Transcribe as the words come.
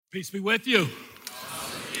Peace be with you.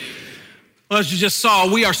 Well, as you just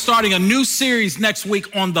saw, we are starting a new series next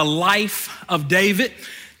week on the life of David,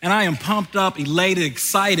 and I am pumped up, elated,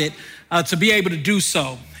 excited to be able to do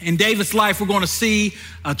so. In David's life, we're going to see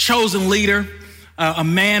a chosen leader, a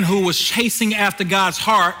man who was chasing after God's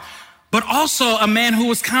heart, but also a man who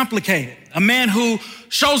was complicated, a man who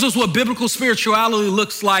shows us what biblical spirituality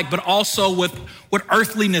looks like, but also what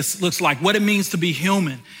earthliness looks like, what it means to be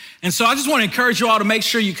human. And so I just want to encourage you all to make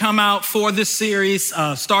sure you come out for this series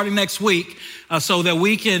starting next week so that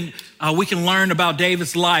we can learn about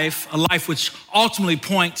David's life, a life which ultimately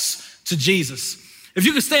points to Jesus. If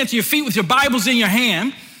you could stand to your feet with your Bibles in your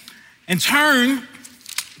hand and turn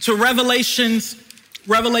to Revelation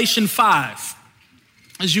 5.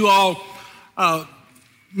 As you all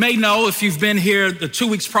may know, if you've been here the 2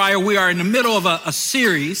 weeks prior, we are in the middle of a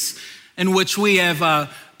series in which we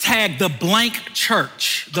have tagged the blank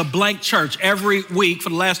church. Every week for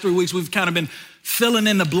the last 3 weeks, we've kind of been filling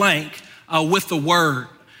in the blank with the word.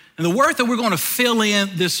 And the word that we're going to fill in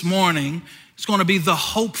this morning is going to be the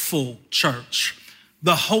hopeful church.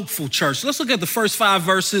 The hopeful church. Let's look at the first 5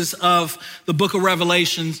 verses of the book of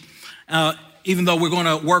Revelations, even though we're going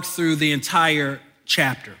to work through the entire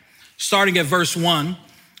chapter. Starting at verse 1,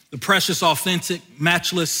 the precious, authentic,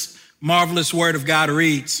 matchless, marvelous word of God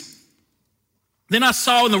reads, "Then I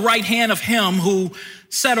saw in the right hand of him who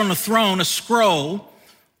sat on the throne a scroll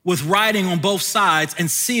with writing on both sides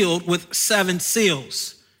and sealed with 7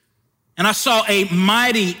 seals. And I saw a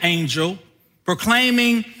mighty angel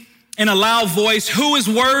proclaiming in a loud voice, 'Who is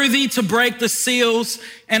worthy to break the seals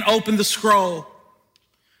and open the scroll?'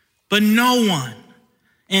 But no one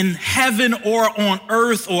in heaven or on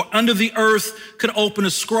earth or under the earth could open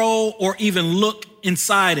a scroll or even look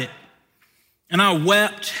inside it. And I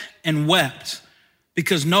wept and wept,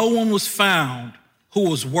 because no one was found who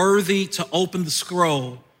was worthy to open the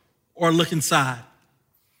scroll or look inside.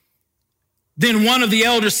 Then one of the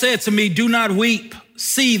elders said to me, 'Do not weep.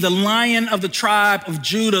 See, the Lion of the tribe of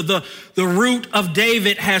Judah, the root of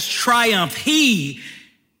David, has triumphed. He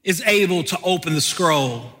is able to open the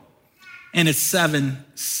scroll and its 7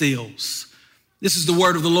 seals.'" This is the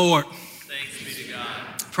word of the Lord. Thanks be to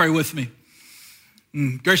God. Pray with me.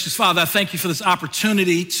 Gracious Father, I thank you for this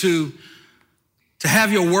opportunity to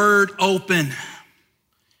have your word open,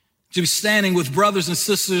 to be standing with brothers and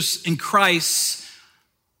sisters in Christ,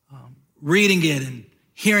 reading it and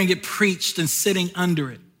hearing it preached and sitting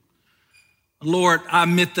under it. Lord, I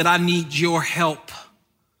admit that I need your help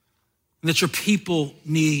and that your people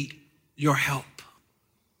need your help.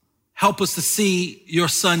 Help us to see your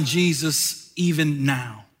son Jesus even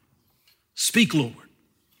now. Speak, Lord,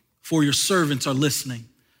 for your servants are listening.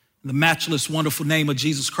 In the matchless, wonderful name of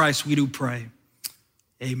Jesus Christ, we do pray.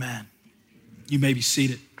 Amen. You may be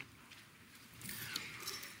seated.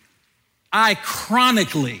 I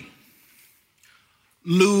chronically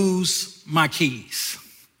lose my keys.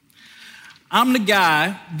 I'm the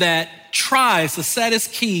guy that tries to set his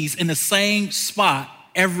keys in the same spot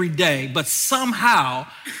every day, but somehow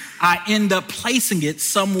I end up placing it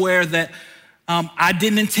somewhere that I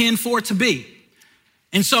didn't intend for it to be.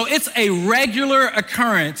 And so it's a regular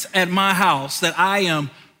occurrence at my house that I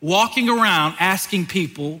am walking around asking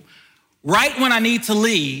people, right when I need to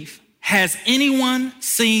leave, has anyone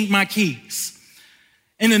seen my keys?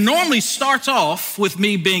 And it normally starts off with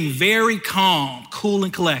me being very calm, cool,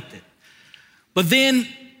 and collected. But then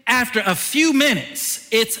after a few minutes,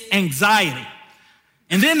 it's anxiety.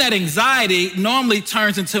 And then that anxiety normally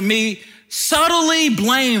turns into me subtly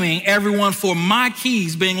blaming everyone for my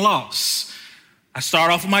keys being lost. I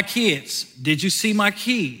start off with my kids. Did you see my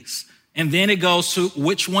keys? And then it goes to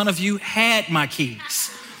which one of you had my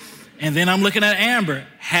keys? And then I'm looking at Amber.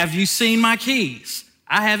 Have you seen my keys?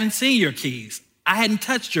 I haven't seen your keys. I hadn't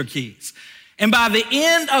touched your keys. And by the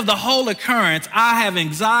end of the whole occurrence, I have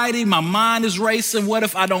anxiety. My mind is racing. What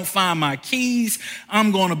if I don't find my keys?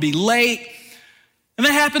 I'm going to be late. And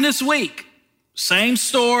that happened this week. Same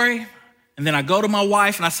story. And then I go to my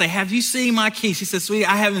wife and I say, "Have you seen my keys?" She said, "Sweetie,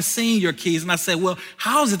 I haven't seen your keys." And I said, "Well,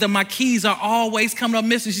 how is it that my keys are always coming up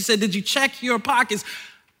missing?" She said, "Did you check your pockets?"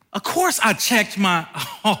 Of course I checked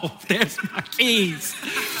there's my keys.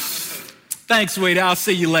 Thanks, sweetie, I'll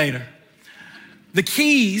see you later. The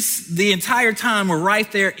keys, the entire time, were right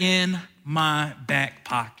there in my back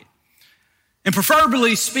pocket. And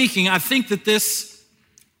preferably speaking, I think that this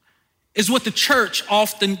is what the church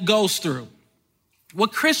often goes through.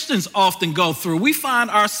 What Christians often go through. We find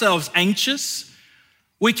ourselves anxious.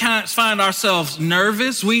 We find ourselves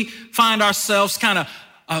nervous. We find ourselves kind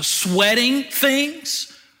of sweating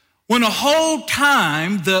things when the whole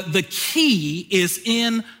time the key is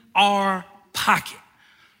in our pocket.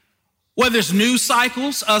 Whether it's news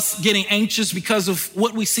cycles, us getting anxious because of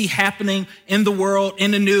what we see happening in the world,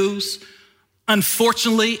 in the news,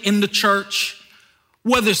 unfortunately in the church,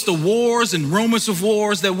 whether it's the wars and rumors of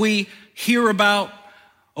wars that we hear about,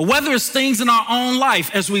 or whether it's things in our own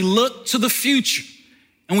life as we look to the future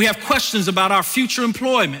and we have questions about our future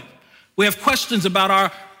employment, we have questions about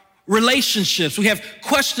our relationships, we have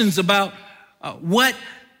questions about what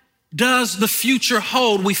does the future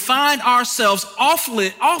hold. We find ourselves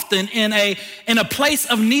often in a place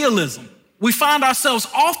of nihilism. We find ourselves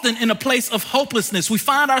often in a place of hopelessness. We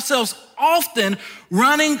find ourselves often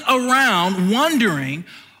running around wondering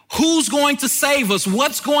who's going to save us,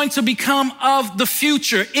 what's going to become of the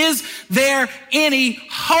future. Is there any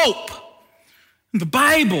hope? The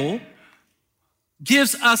Bible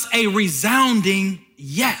gives us a resounding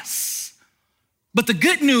yes. But the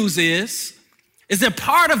good news is that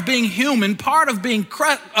part of being human, part of being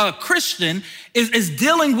Christian is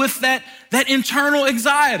dealing with that internal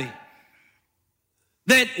anxiety.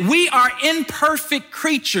 That we are imperfect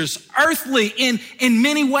creatures, earthly in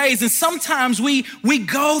many ways. And sometimes we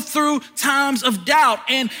go through times of doubt.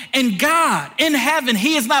 And God in heaven,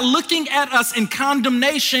 he is not looking at us in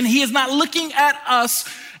condemnation. He is not looking at us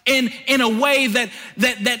in a way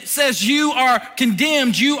that says you are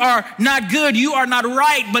condemned, you are not good, you are not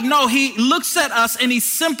right. But no, he looks at us and he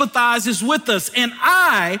sympathizes with us. And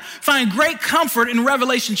I find great comfort in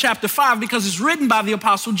Revelation chapter 5 because it's written by the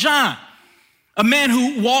Apostle John, a man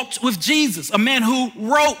who walked with Jesus, a man who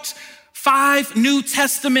wrote 5 New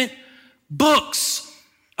Testament books,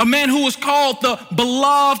 a man who was called the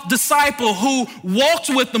beloved disciple, who walked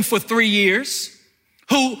with them for 3 years,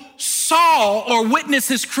 who saw or witnessed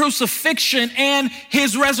his crucifixion and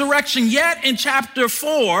his resurrection. Yet in chapter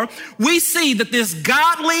 4, we see that this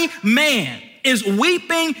godly man is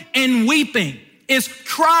weeping and weeping, is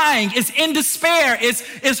crying, is in despair,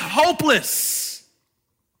 is hopeless.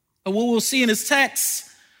 But what we'll see in his text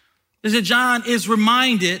is that John is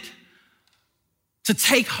reminded to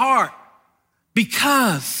take heart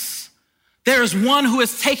because there is one who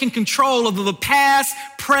has taken control of the past,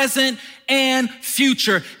 present, and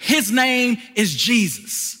future. His name is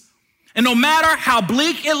Jesus. And no matter how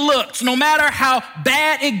bleak it looks, no matter how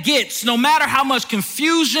bad it gets, no matter how much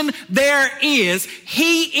confusion there is,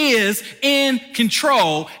 he is in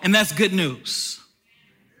control, and that's good news.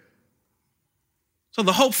 So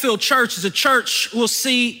the Hope-Filled Church is a church we'll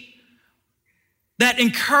see that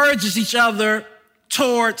encourages each other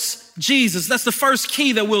towards Jesus. That's the first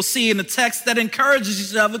key that we'll see in the text, that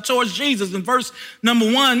encourages each other towards Jesus. In verse number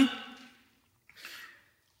 1,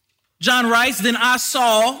 John writes, "Then I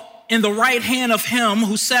saw in the right hand of him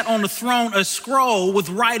who sat on the throne a scroll with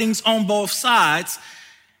writings on both sides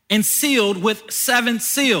and sealed with 7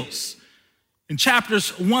 seals." In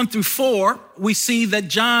chapters 1 through 4, we see that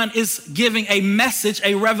John is giving a message,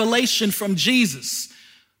 a revelation from Jesus.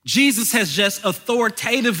 Jesus has just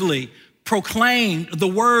authoritatively proclaimed the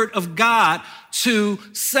word of God to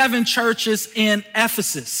 7 churches in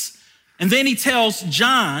Ephesus. And then he tells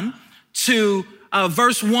John to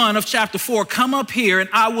verse 1 of chapter 4, "Come up here and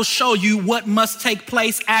I will show you what must take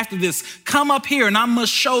place after this. Come up here and I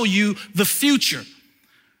must show you the future."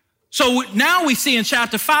 So now we see in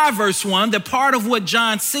chapter 5, verse 1, that part of what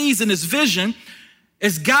John sees in his vision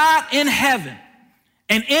is God in heaven.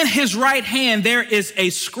 And in his right hand, there is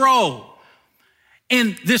a scroll.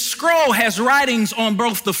 And this scroll has writings on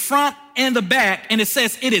both the front and the back. And it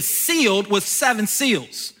says it is sealed with 7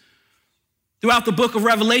 seals. Throughout the book of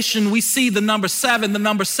Revelation, we see the number 7. The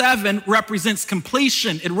number 7 represents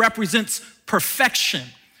completion. It represents perfection.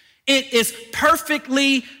 It is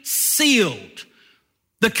perfectly sealed.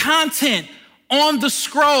 The content on the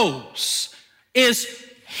scrolls is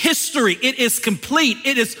history. It is complete.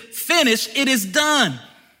 It is finished. It is done.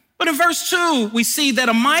 But in verse 2, we see that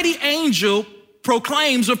a mighty angel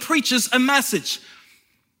proclaims or preaches a message.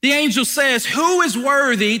 The angel says, "Who is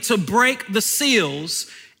worthy to break the seals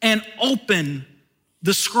and open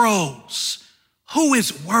the scrolls?" Who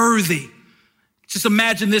is worthy? Just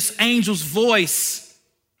imagine this angel's voice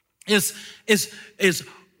is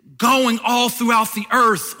going all throughout the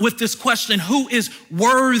earth with this question: who is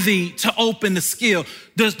worthy to open the seal?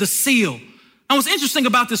 And what's interesting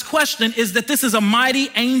about this question is that this is a mighty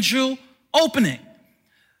angel opening.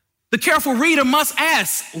 The careful reader must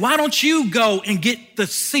ask, why don't you go and get the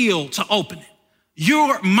seal to open it?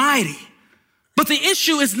 You're mighty. But the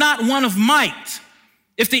issue is not one of might.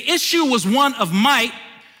 If the issue was one of might,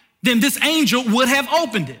 then this angel would have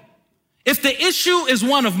opened it. If the issue is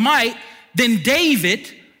one of might, then David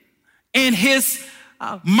and his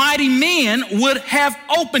mighty men would have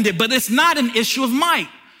opened it. But it's not an issue of might.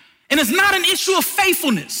 And it's not an issue of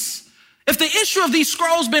faithfulness. If the issue of these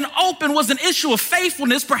scrolls being open was an issue of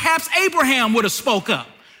faithfulness, perhaps Abraham would have spoke up.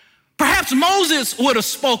 Perhaps Moses would have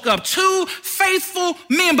spoke up. Two faithful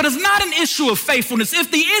men, but it's not an issue of faithfulness.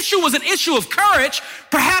 If the issue was an issue of courage,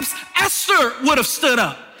 perhaps Esther would have stood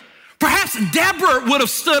up. Perhaps Deborah would have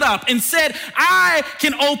stood up and said, I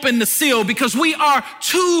can open the seal because we are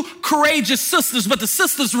two courageous sisters, but the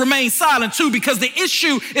sisters remain silent too because the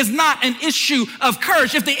issue is not an issue of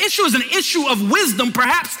courage. If the issue is an issue of wisdom,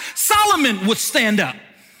 perhaps Solomon would stand up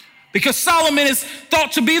because Solomon is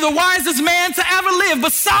thought to be the wisest man to ever live,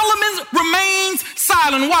 but Solomon remains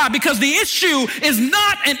silent. Why? Because the issue is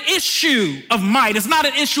not an issue of might. It's not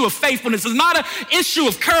an issue of faithfulness. It's not an issue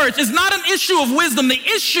of courage. It's not an issue of wisdom. The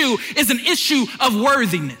issue is an issue of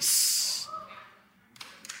worthiness.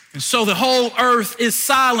 And so the whole earth is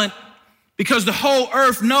silent because the whole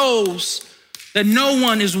earth knows that no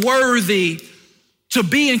one is worthy to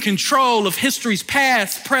be in control of history's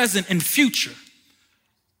past, present, and future.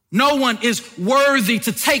 No one is worthy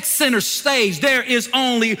to take center stage. There is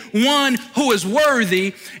only one who is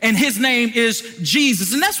worthy, and his name is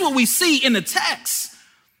Jesus. And that's what we see in the text.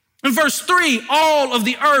 In verse 3, all of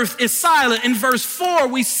the earth is silent. In verse 4,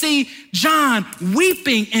 we see John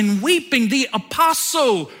weeping and weeping, the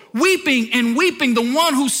apostle, weeping and weeping, the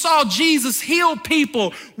one who saw Jesus heal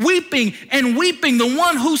people, weeping and weeping, the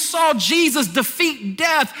one who saw Jesus defeat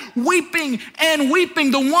death, weeping and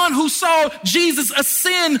weeping, the one who saw Jesus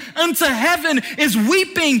ascend unto heaven is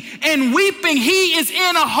weeping and weeping. He is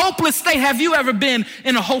in a hopeless state. Have you ever been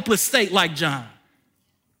in a hopeless state like John?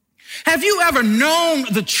 Have you ever known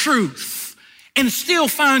the truth and still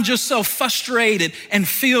find yourself frustrated and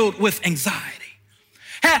filled with anxiety?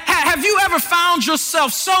 Have you ever found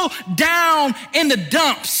yourself so down in the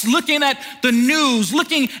dumps, looking at the news,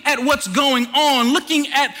 looking at what's going on, looking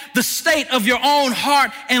at the state of your own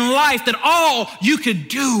heart and life that all you could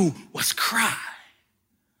do was cry?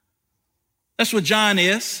 That's what John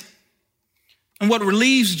is. And what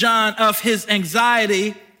relieves John of his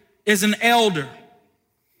anxiety is an elder.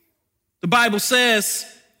 The Bible says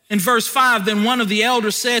in verse 5, then one of the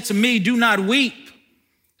elders said to me, do not weep.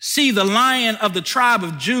 See, the Lion of the tribe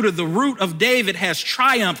of Judah, the Root of David, has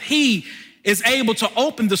triumphed. He is able to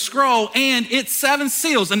open the scroll and its 7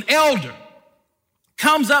 seals. An elder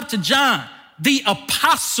comes up to John, the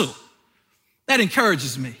apostle. That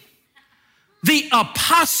encourages me. The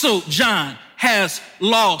apostle John has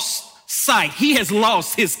lost sight. He has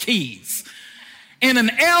lost his keys. And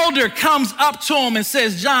an elder comes up to him and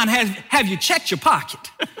says, John, have you checked your pocket?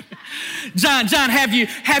 John, have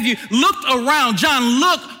you looked around? John,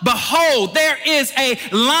 look, behold, there is a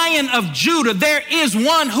Lion of Judah. There is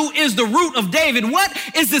one who is the Root of David. What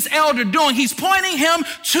is this elder doing? He's pointing him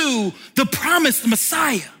to the promised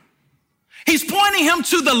Messiah. He's pointing him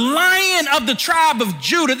to the Lion of the tribe of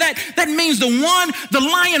Judah. That means the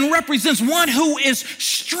lion represents one who is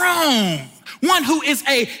strong, one who is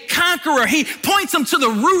a conqueror. He points him to the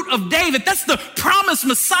Root of David. That's the promised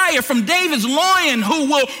Messiah from David's loin who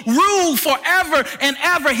will rule forever and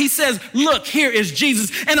ever. He says, look, here is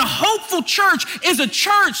Jesus. And a hopeful church is a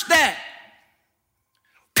church that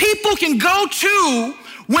people can go to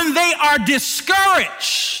when they are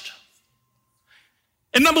discouraged.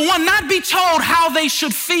 And number one, not be told how they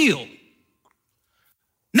should feel.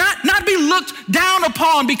 Not be looked down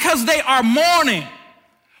upon because they are mourning.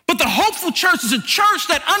 But the hopeful church is a church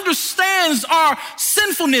that understands our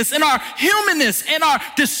sinfulness and our humanness and our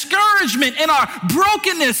discouragement and our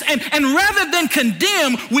brokenness. And rather than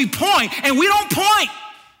condemn, we point. And we don't point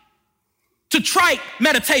to trite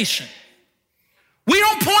meditation. We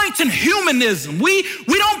don't point to humanism. We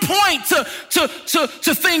don't point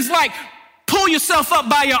to things like pull yourself up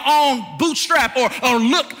by your own bootstrap or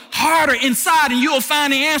look harder inside and you'll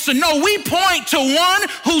find the answer. No, we point to one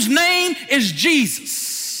whose name is Jesus.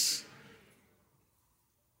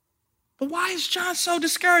 But why is John so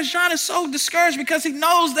discouraged? John is so discouraged because he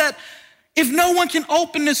knows that if no one can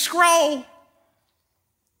open this scroll,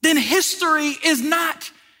 then history is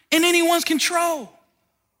not in anyone's control.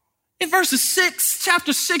 In verses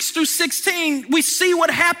chapter 6 through 16, we see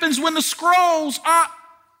what happens when the scrolls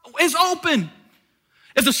is open.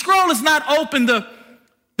 If the scroll is not open, the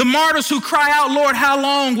martyrs who cry out, Lord, how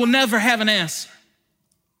long, will never have an answer.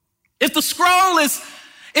 If the scroll is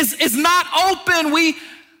not open,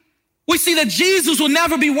 we see that Jesus will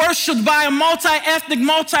never be worshiped by a multi-ethnic,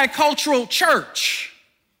 multicultural church.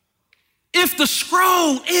 If the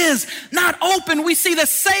scroll is not open, we see that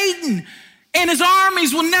Satan And his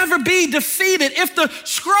armies will never be defeated. If the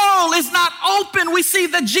scroll is not open, we see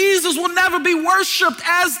that Jesus will never be worshiped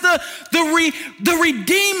as the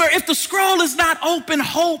Redeemer. If the scroll is not open,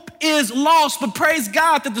 hope is lost. But praise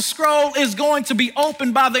God that the scroll is going to be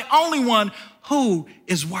opened by the only one who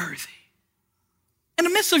is worthy. In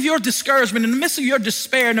the midst of your discouragement, in the midst of your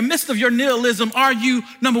despair, in the midst of your nihilism, are you,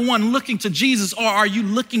 number one, looking to Jesus, or are you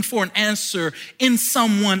looking for an answer in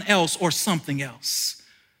someone else or something else?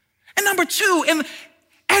 And number two, and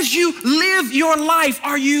as you live your life,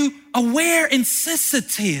 are you aware and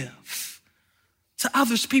sensitive to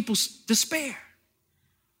others people's despair?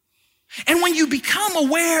 And when you become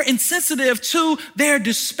aware and sensitive to their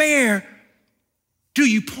despair, do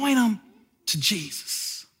you point them to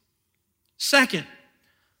Jesus? Second,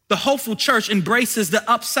 the hopeful church embraces the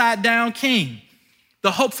upside down king.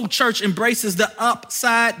 The hopeful church embraces the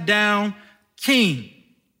upside down king.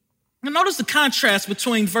 Now notice the contrast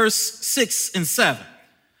between verse 6 and 7.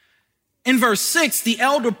 In verse 6, the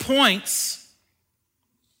elder points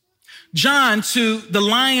John to the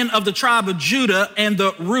Lion of the tribe of Judah and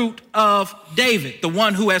the Root of David, the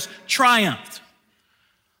one who has triumphed.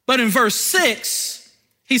 But in verse 6,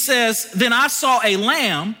 he says, then I saw a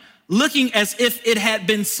lamb looking as if it had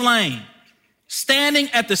been slain, standing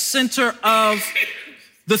at the center of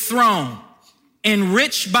the throne,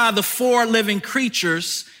 enriched by the 4 living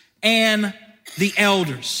creatures and the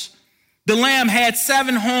elders. The lamb had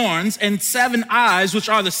 7 horns and 7 eyes, which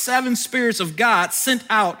are the 7 spirits of God sent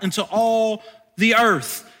out into all the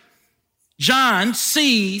earth. John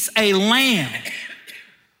sees a lamb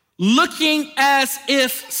looking as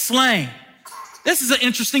if slain. This is an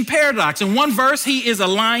interesting paradox. In one verse, he is a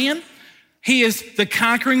lion. He is the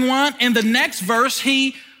conquering one. In the next verse,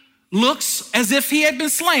 he looks as if he had been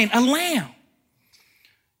slain, a lamb.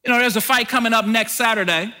 You know, there's a fight coming up next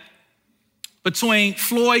Saturday between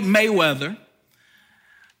Floyd Mayweather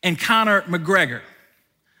and Conor McGregor.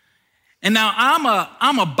 And now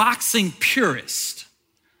I'm a boxing purist.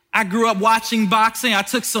 I grew up watching boxing. I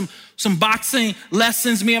took some boxing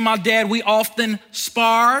lessons. Me and my dad, we often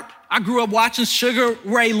sparred. I grew up watching Sugar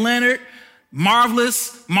Ray Leonard,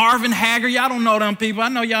 Marvelous, Marvin Hagler. Y'all don't know them people. I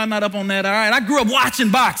know y'all not up on that, all right? I grew up watching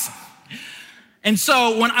boxing. And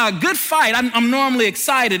so when a good fight, I'm normally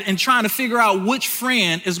excited and trying to figure out which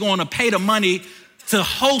friend is going to pay the money to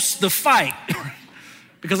host the fight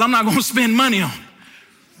because I'm not going to spend money on it.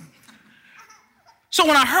 So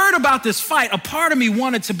when I heard about this fight, a part of me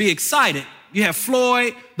wanted to be excited. You have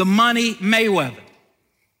Floyd, the Money Mayweather,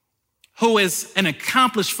 who is an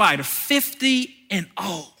accomplished fighter,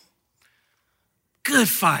 50-0. Good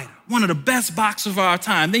fighter, one of the best boxers of our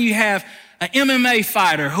time. Then you have an MMA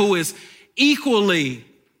fighter who is equally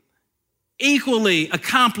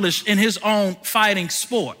accomplished in his own fighting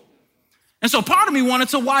sport. And so part of me wanted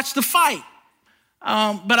to watch the fight.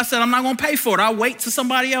 But I said, I'm not going to pay for it. I'll wait till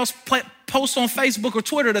somebody else post on Facebook or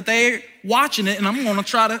Twitter that they're watching it, and I'm going to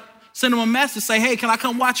try to send them a message, say, hey, can I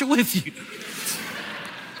come watch it with you?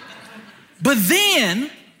 But then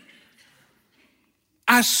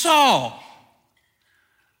I saw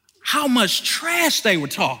how much trash they were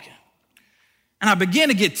talking. And I began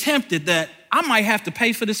to get tempted that I might have to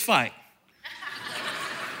pay for this fight.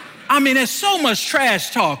 I mean, there's so much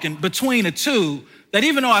trash talking between the two that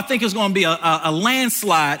even though I think it's going to be a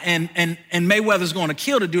landslide and Mayweather's going to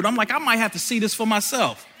kill the dude, I'm like, I might have to see this for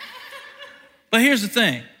myself. But here's the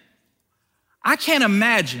thing. I can't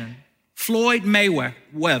imagine Floyd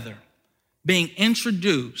Mayweather being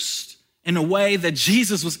introduced in a way that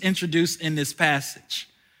Jesus was introduced in this passage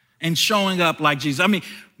and showing up like Jesus. I mean,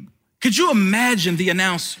 could you imagine the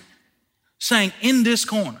announcer saying, in this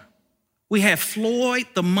corner, we have Floyd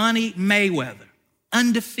the Money Mayweather,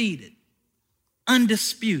 undefeated,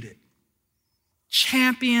 undisputed,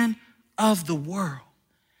 champion of the world.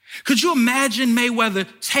 Could you imagine Mayweather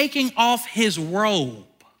taking off his robe?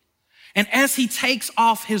 And as he takes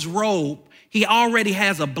off his robe, he already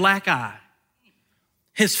has a black eye.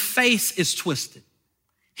 His face is twisted.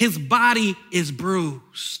 His body is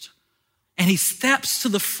bruised. And he steps to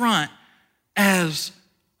the front as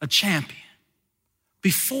a champion.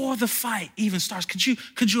 Before the fight even starts, could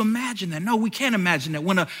you imagine that? No, we can't imagine that.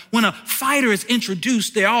 When a fighter is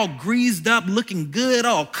introduced, they're all greased up, looking good,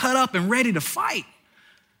 all cut up and ready to fight.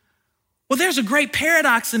 Well, there's a great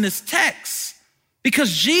paradox in this text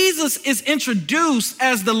because Jesus is introduced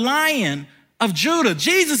as the Lion of Judah.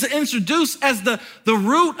 Jesus is introduced as the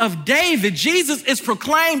Root of David. Jesus is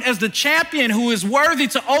proclaimed as the champion who is worthy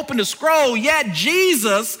to open the scroll, yet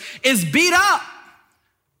Jesus is beat up.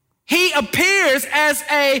 He appears as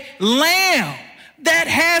a lamb that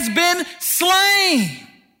has been slain.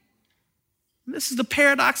 And this is the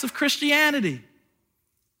paradox of Christianity,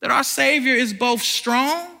 that our Savior is both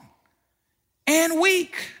strong and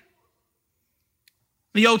weak.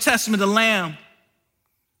 In the Old Testament, the lamb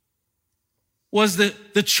was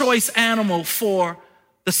the choice animal for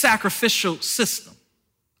the sacrificial system.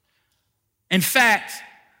 In fact,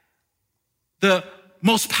 the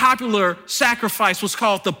most popular sacrifice was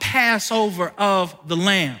called the Passover of the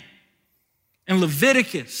Lamb. In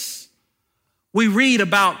Leviticus, we read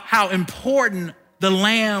about how important the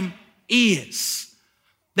lamb is,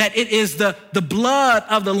 that it is the blood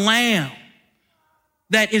of the lamb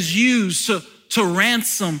that is used to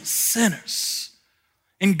ransom sinners.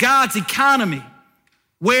 In God's economy,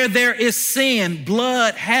 where there is sin,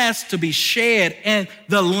 blood has to be shed, and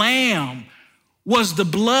the lamb was the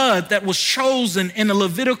blood that was chosen in the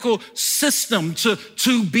Levitical system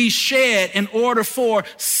to be shed in order for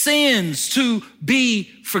sins to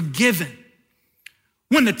be forgiven.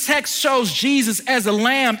 When the text shows Jesus as a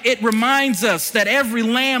lamb, it reminds us that every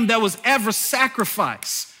lamb that was ever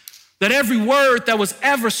sacrificed, that every word that was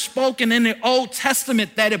ever spoken in the Old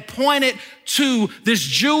Testament, that it pointed to this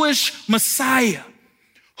Jewish Messiah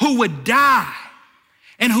who would die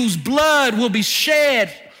and whose blood will be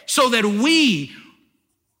shed so that we,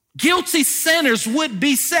 guilty sinners, would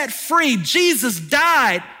be set free. Jesus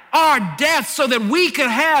died our death so that we could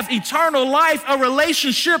have eternal life, a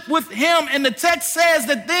relationship with him. And the text says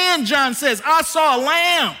that then, John says, I saw a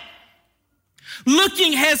lamb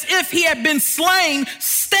looking as if he had been slain,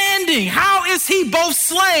 standing. How is he both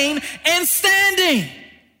slain and standing?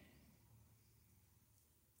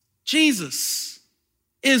 Jesus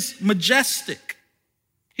is majestic.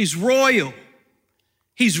 He's royal.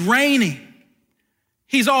 He's reigning.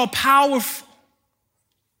 He's all powerful.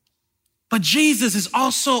 But Jesus is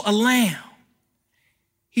also a lamb.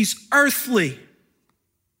 He's earthly.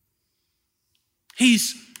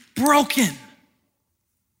 He's broken.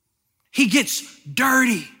 He gets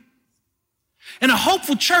dirty. And a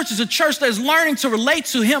hopeful church is a church that is learning to relate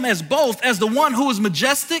to him as both, as the one who is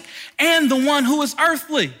majestic and the one who is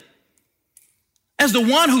earthly. As the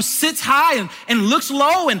one who sits high and looks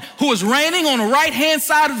low and who is reigning on the right-hand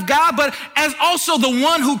side of God, but as also the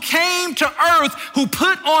one who came to earth, who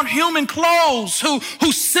put on human clothes, who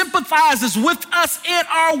sympathizes with us in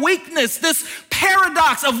our weakness. This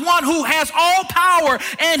paradox of one who has all power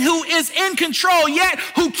and who is in control, yet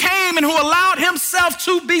who came and who allowed himself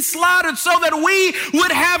to be slaughtered so that we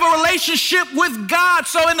would have a relationship with God.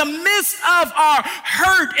 So in the midst of our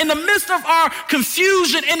hurt, in the midst of our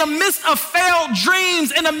confusion, in the midst of failed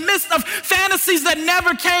dreams, in the midst of fantasies that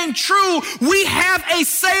never came true, we have a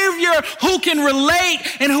Savior who can relate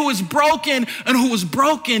and who is broken and who was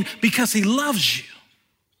broken because he loves you.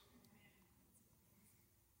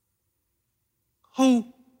 Who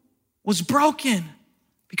was broken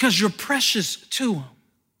because you're precious to him.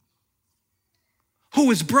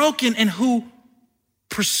 Who is broken and who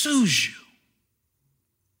pursues you.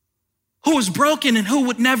 Who is broken and who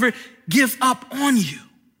would never give up on you.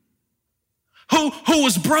 Who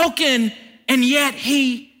was broken and yet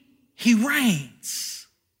he reigns.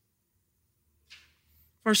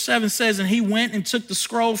 Verse 7 says, and he went and took the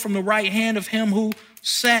scroll from the right hand of him who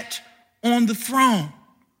sat on the throne.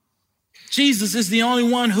 Jesus is the only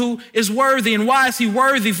one who is worthy. And why is he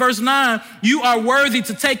worthy? Verse 9, you are worthy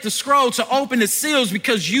to take the scroll, to open its seals,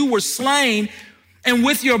 because you were slain, and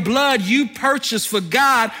with your blood you purchased for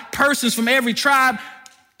God persons from every tribe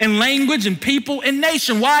and language and people and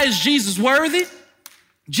nation. Why is Jesus worthy?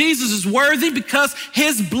 Jesus is worthy because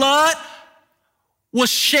his blood was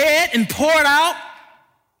shed and poured out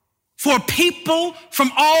for people from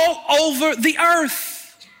all over the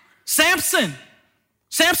earth. Samson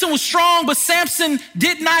was strong, but Samson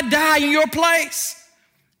did not die in your place.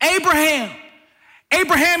 Abraham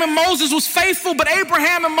and Moses was faithful, but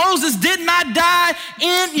Abraham and Moses did not die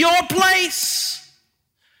in your place.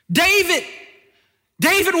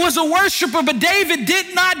 David was a worshiper, but David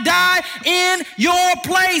did not die in your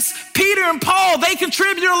place. Peter and Paul, they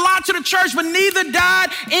contributed a lot to the church, but neither died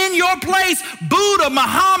in your place. Buddha,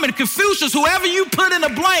 Muhammad, Confucius, whoever you put in a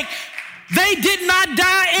blank, they did not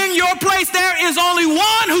die in your place. There is only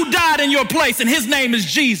one who died in your place, and his name is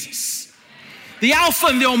Jesus. The Alpha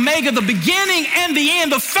and the Omega, the beginning and the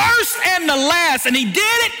end, the first and the last. And he did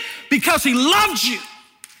it because he loved you,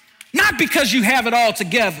 not because you have it all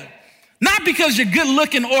together. Not because you're good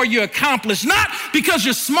looking or you're accomplished, not because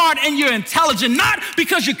you're smart and you're intelligent, not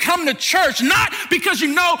because you come to church, not because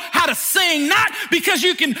you know how to sing, not because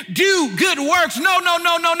you can do good works. No.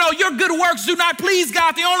 Your good works do not please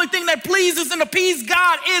God. The only thing that pleases and appeases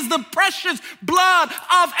God is the precious blood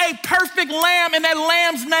of a perfect lamb, and that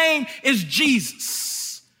lamb's name is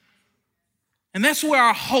Jesus. And that's where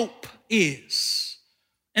our hope is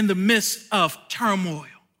in the midst of turmoil.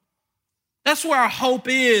 That's where our hope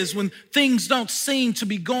is when things don't seem to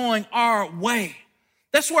be going our way.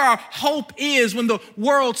 That's where our hope is when the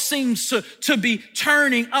world seems to be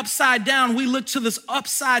turning upside down. We look to this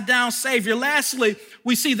upside down Savior. Lastly,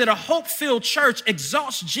 we see that a hope-filled church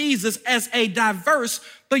exalts Jesus as a diverse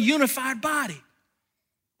but unified body.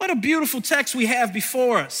 What a beautiful text we have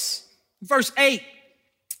before us. Verse 8,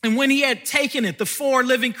 and when he had taken it, the 4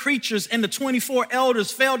 living creatures and the 24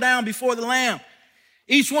 elders fell down before the Lamb.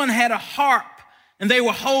 Each one had a harp, and they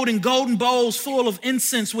were holding golden bowls full of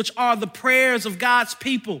incense, which are the prayers of God's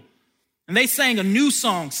people. And they sang a new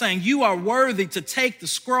song, saying, you are worthy to take the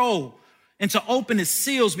scroll and to open its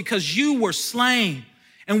seals, because you were slain.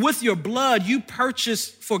 And with your blood, you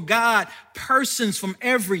purchased for God persons from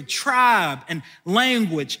every tribe and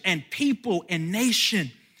language and people and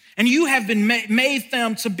nation. And you have been made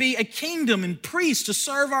them to be a kingdom and priests to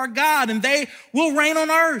serve our God, and they will reign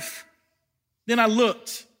on earth. Then I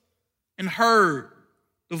looked and heard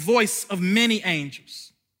the voice of many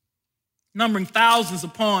angels, numbering thousands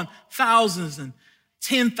upon thousands and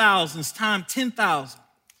 10,000s times 10,000.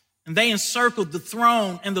 And they encircled the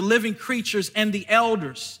throne and the living creatures and the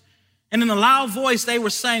elders. And in a loud voice, they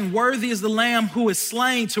were saying, worthy is the Lamb who is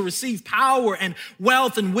slain to receive power and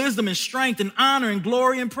wealth and wisdom and strength and honor and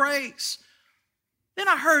glory and praise. Then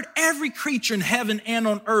I heard every creature in heaven and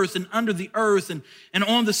on earth and under the earth and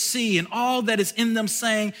on the sea and all that is in them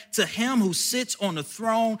saying, to him who sits on the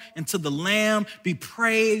throne and to the Lamb be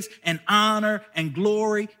praise and honor and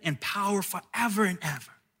glory and power forever and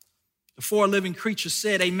ever. The 4 living creatures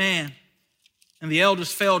said, amen. And the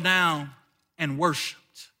elders fell down and worshiped.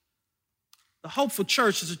 The hopeful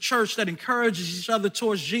church is a church that encourages each other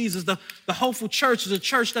towards Jesus. The hopeful church is a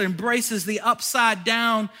church that embraces the upside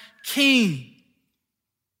down King.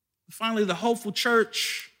 Finally, the hopeful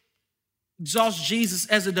church exalts Jesus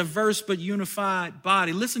as a diverse but unified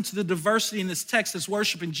body. Listen to the diversity in this text that's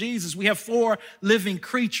worshiping Jesus. We have 4 living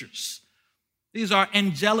creatures. These are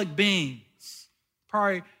angelic beings,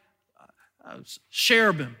 probably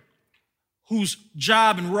cherubim, whose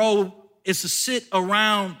job and role is to sit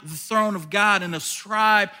around the throne of God and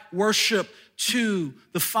ascribe worship to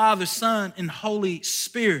the Father, Son, and Holy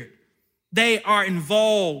Spirit. They are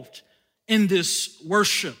involved in this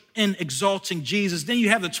worship, in exalting Jesus. Then you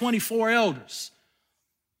have the 24 elders.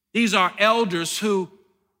 These are elders who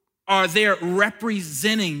are there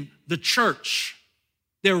representing the church.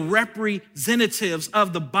 They're representatives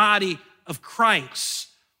of the body of Christ.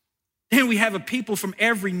 Then we have a people from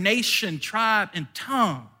every nation, tribe, and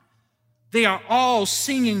tongue. They are all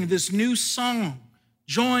singing this new song,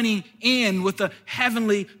 joining in with the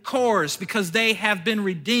heavenly chorus because they have been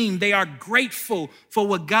redeemed. They are grateful for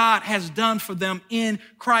what God has done for them in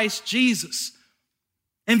Christ Jesus.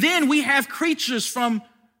 And then we have creatures from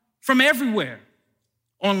everywhere,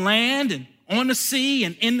 on land and on the sea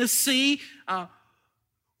and in the sea,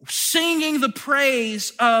 singing the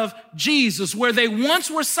praise of Jesus where they once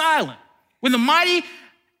were silent. When the mighty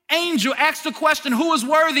angel asked the question, who is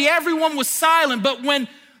worthy? Everyone was silent. But when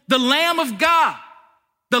the Lamb of God,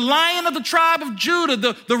 the Lion of the tribe of Judah,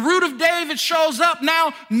 the Root of David shows up,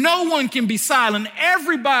 now no one can be silent.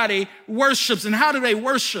 Everybody worships. And how do they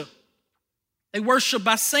worship? They worship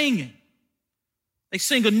by singing. They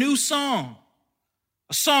sing a new song,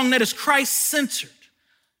 a song that is Christ-centered,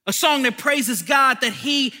 a song that praises God that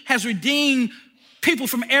he has redeemed people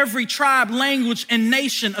from every tribe, language, and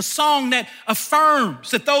nation, a song that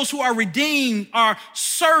affirms that those who are redeemed are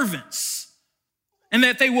servants and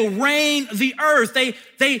that they will reign the earth.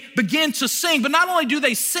 They begin to sing, but not only do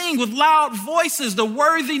they sing with loud voices the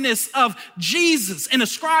worthiness of Jesus and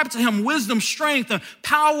ascribe to him wisdom, strength, and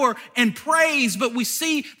power and praise, but we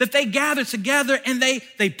see that they gather together and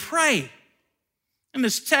they pray. In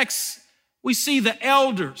this text, we see the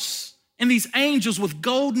elders and these angels with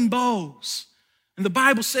golden bowls. And the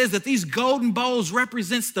Bible says that these golden bowls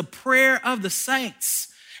represents the prayer of the saints.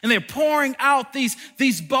 And they're pouring out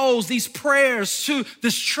these bowls, these prayers to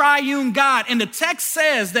this triune God. And the text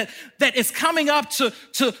says that it's coming up to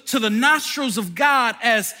the nostrils of God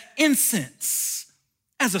as incense,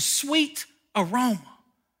 as a sweet aroma,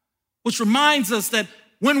 which reminds us that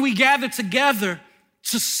when we gather together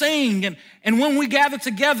to sing and when we gather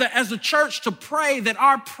together as a church to pray, that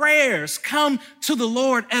our prayers come to the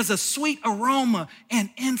Lord as a sweet aroma and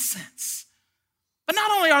incense. But not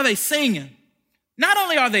only are they singing, not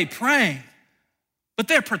only are they praying, but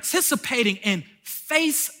they're participating in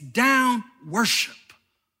face-down worship.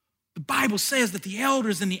 The Bible says that the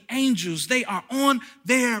elders and the angels, they are on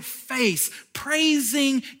their face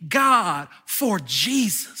praising God for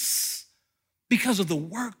Jesus. because of the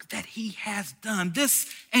work that he has done. This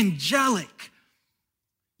angelic,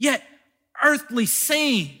 yet earthly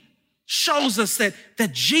scene shows us that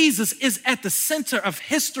Jesus is at the center of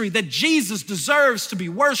history, that Jesus deserves to be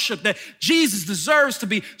worshiped, that Jesus deserves to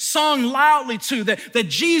be sung loudly to, that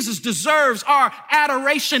Jesus deserves our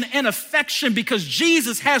adoration and affection because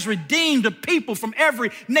Jesus has redeemed the people from every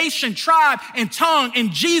nation, tribe, and tongue,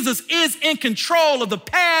 and Jesus is in control of the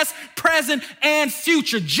past, present, and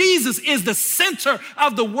future. Jesus is the center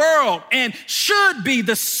of the world and should be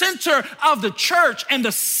the center of the church and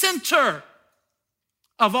the center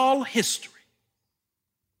of all history.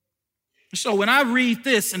 So when I read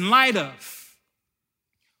this in light of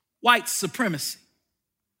white supremacy,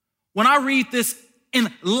 when I read this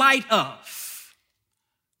in light of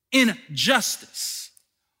injustice,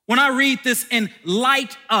 when I read this in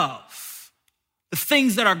light of the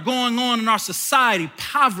things that are going on in our society,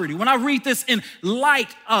 poverty, when I read this in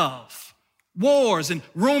light of wars and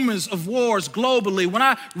rumors of wars globally, when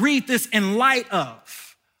I read this in light of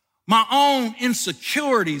my own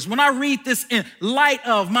insecurities, when I read this in light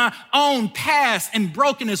of my own past and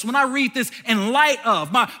brokenness, when I read this in light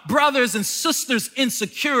of my brothers and sisters'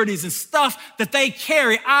 insecurities and stuff that they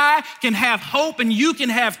carry, I can have hope and you can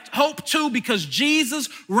have hope too because Jesus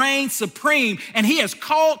reigns supreme and he has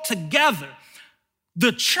called together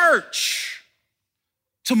the church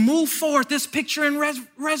to move forward this picture in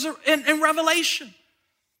Revelation.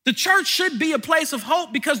 The church should be a place of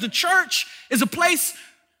hope because the church is a place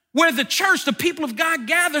where the church, the people of God,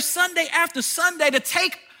 gather Sunday after Sunday to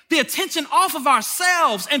take the attention off of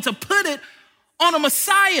ourselves and to put it on a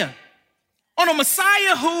Messiah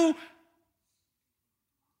who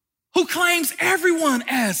claims everyone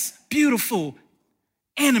as beautiful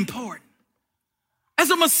and important, as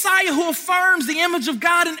a Messiah who affirms the image of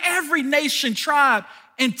God in every nation, tribe,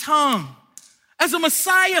 and tongue, as a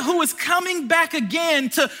Messiah who is coming back again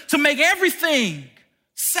to make everything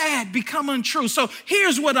sad become untrue. So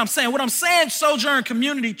here's what I'm saying. What I'm saying, Sojourn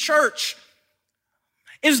Community Church,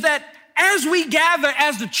 is that as we gather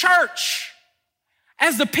as the church,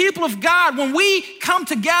 as the people of God, when we come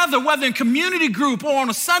together, whether in community group or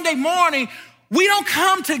on a Sunday morning, we don't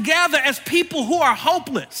come together as people who are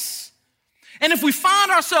hopeless. And if we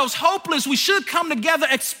find ourselves hopeless, we should come together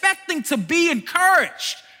expecting to be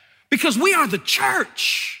encouraged because we are the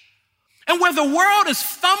church. And where the world is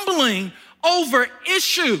fumbling over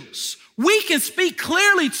issues, we can speak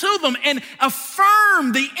clearly to them and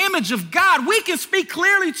affirm the image of God. We can speak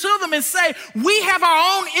clearly to them and say, we have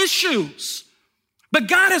our own issues, but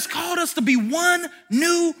God has called us to be one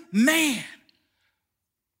new man.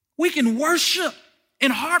 We can worship in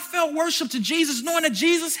heartfelt worship to Jesus, knowing that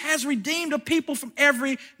Jesus has redeemed a people from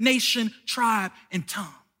every nation, tribe, and tongue.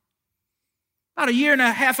 About a year and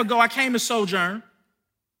a half ago, I came to Sojourn.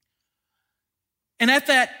 And at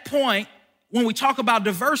that point, when we talk about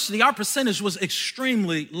diversity, our percentage was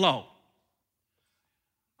extremely low.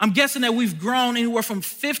 I'm guessing that we've grown anywhere from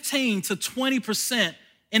 15 to 20%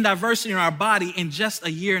 in diversity in our body in just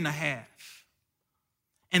a year and a half.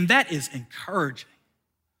 And that is encouraging.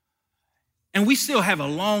 And we still have a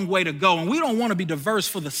long way to go. And we don't want to be diverse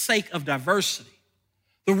for the sake of diversity.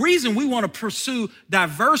 The reason we want to pursue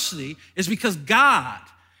diversity is because God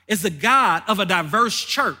is the God of a diverse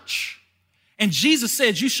church. And Jesus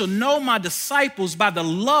said, you shall know my disciples by the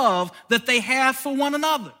love that they have for one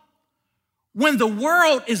another. When the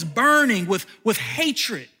world is burning with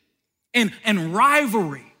hatred and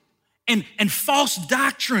rivalry and false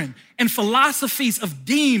doctrine and philosophies of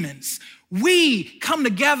demons, we come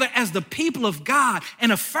together as the people of God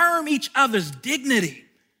and affirm each other's dignity.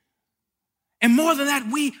 And more than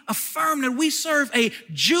that, we affirm that we serve a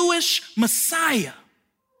Jewish Messiah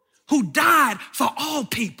who died for all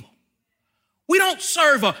people. We don't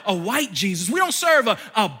serve a white Jesus. We don't serve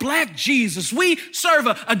a black Jesus. We serve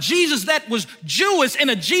a Jesus that was Jewish and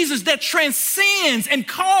a Jesus that transcends and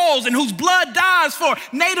calls and whose blood dies for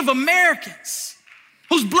Native Americans,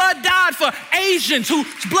 whose blood died for Asians, whose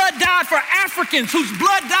blood died for Africans, whose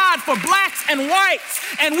blood died for blacks and whites.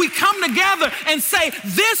 And we come together and say,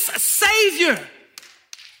 this Savior,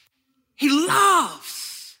 he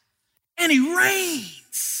loves and he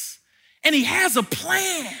reigns and he has a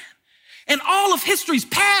plan. And all of history's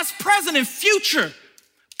past, present, and future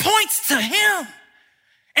points to him.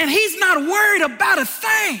 And he's not worried about a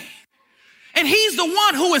thing. And he's the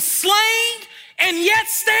one who is slain and yet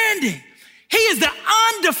standing. He is the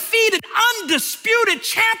undefeated, undisputed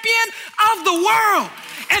champion of the world.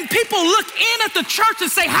 And people look in at the church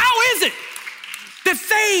and say, how is it that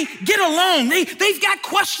they get along? They've got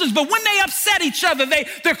questions, but when they upset each other,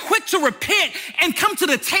 they're quick to repent and come to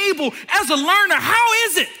the table as a learner. How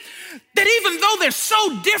is it that even though they're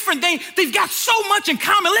so different, they've got so much in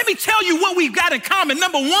common. Let me tell you what we've got in common.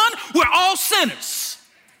 Number one, we're all sinners.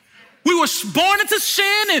 We were born into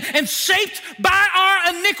sin and shaped by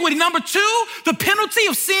our iniquity. Number two, the penalty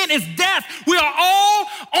of sin is death. We are all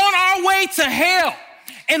on our way to hell,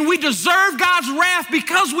 and we deserve God's wrath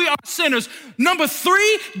because we are sinners. Number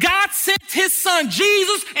three, God sent his son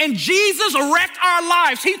Jesus, and Jesus wrecked our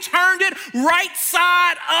lives. He turned it right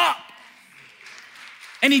side up.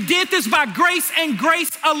 And he did this by grace and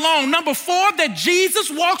grace alone. Number four, that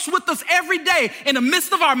Jesus walks with us every day in the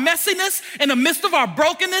midst of our messiness, in the midst of our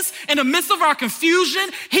brokenness, in the midst of our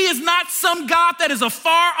confusion. He is not some God that is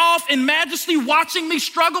afar off in majesty watching me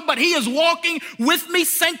struggle, but he is walking with me,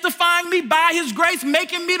 sanctifying me by his grace,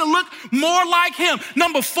 making me to look more like him.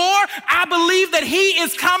 Number four, I believe that he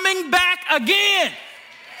is coming back again.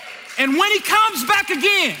 And when he comes back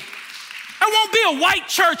again, there won't be a white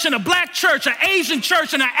church and a black church, an Asian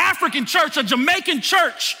church and an African church, a Jamaican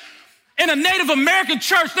church and a Native American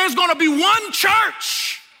church. There's going to be one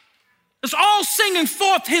church that's all singing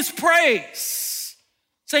forth his praise,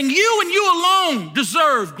 saying you and you alone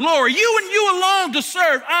deserve glory. You and you alone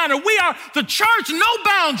deserve honor. We are the church, no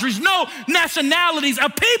boundaries, no nationalities, a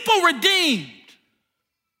people redeemed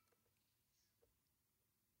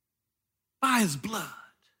by his blood.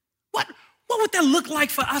 What would that look like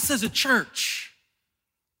for us as a church?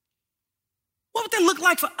 What would that look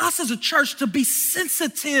like for us as a church to be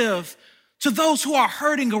sensitive to those who are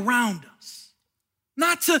hurting around us?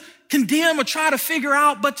 Not to condemn or try to figure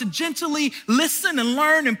out, but to gently listen and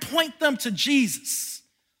learn and point them to Jesus.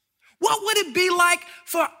 What would it be like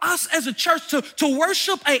for us as a church to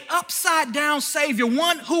worship an upside down Savior,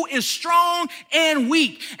 one who is strong and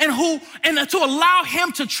weak, and to allow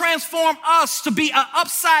him to transform us to be an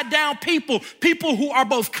upside down people who are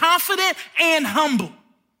both confident and humble?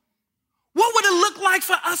 What would it look like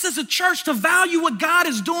for us as a church to value what God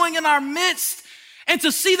is doing in our midst and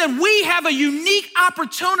to see that we have a unique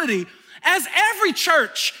opportunity, as every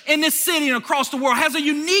church in this city and across the world has a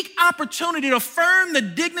unique opportunity to affirm the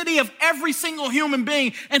dignity of every single human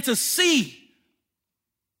being and to see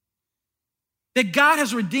that God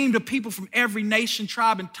has redeemed a people from every nation,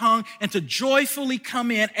 tribe, and tongue, and to joyfully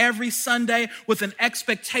come in every Sunday with an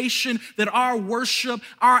expectation that our worship,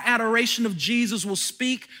 our adoration of Jesus will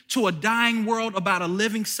speak to a dying world about a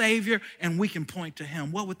living Savior, and we can point to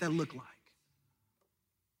him. What would that look like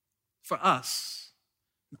for us?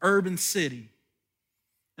 An urban city,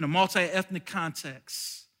 in a multi-ethnic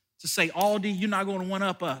context, to say, Aldi, you're not going to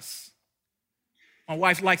one-up us. My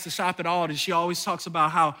wife likes to shop at Aldi. She always talks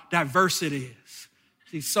about how diverse it is.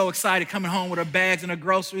 She's so excited coming home with her bags and her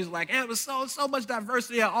groceries, like, hey, there's so much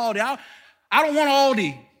diversity at Aldi. I don't want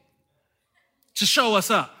Aldi to show us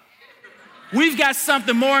up. We've got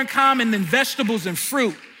something more in common than vegetables and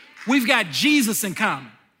fruit. We've got Jesus in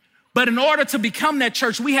common. But in order to become that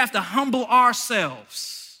church, we have to humble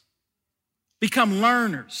ourselves, become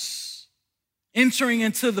learners, entering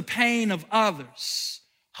into the pain of others,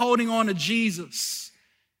 holding on to Jesus,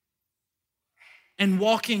 and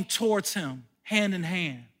walking towards him hand in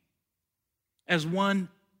hand as one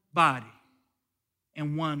body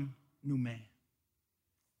and one new man.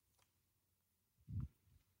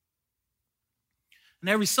 And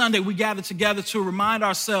every Sunday we gather together to remind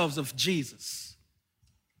ourselves of Jesus.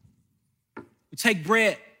 We take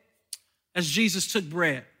bread as Jesus took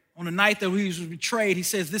bread. On the night that he was betrayed, he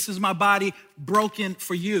says, this is my body broken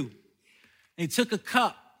for you. And he took a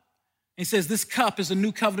cup and he says, this cup is a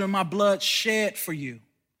new covenant of my blood shed for you.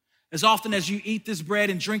 As often as you eat this bread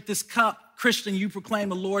and drink this cup, Christian, you proclaim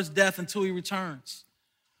the Lord's death until he returns.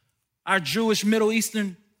 Our Jewish Middle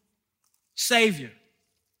Eastern Savior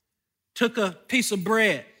took a piece of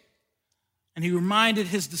bread and he reminded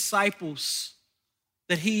his disciples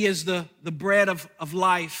that he is the bread of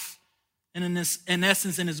life. And in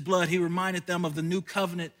essence, in his blood, he reminded them of the new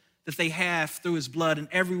covenant that they have through his blood. And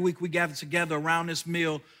every week we gather together around this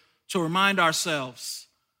meal to remind ourselves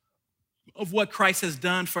of what Christ has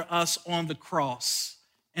done for us on the cross.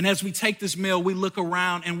 And as we take this meal, we look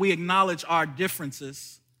around and we acknowledge our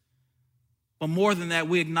differences. But more than that,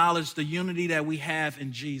 we acknowledge the unity that we have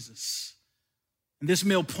in Jesus. And this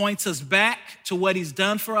meal points us back to what he's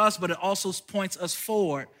done for us, but it also points us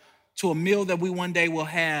forward to a meal that we one day will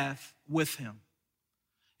have with him.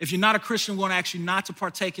 If you're not a Christian, we're going to ask you not to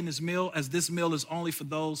partake in this meal, as this meal is only for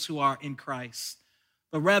those who are in Christ.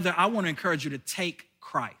 But rather, I want to encourage you to take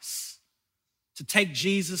Christ, to take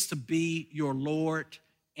Jesus to be your Lord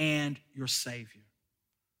and your Savior,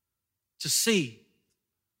 to see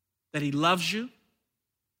that he loves you,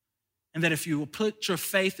 and that if you will put your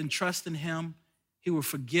faith and trust in him, he will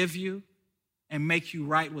forgive you and make you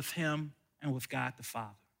right with him and with God the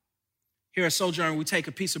Father. Here at Sojourn, we take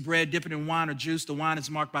a piece of bread, dip it in wine or juice. The wine is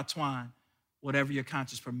marked by twine, whatever your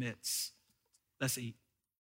conscience permits. Let's eat.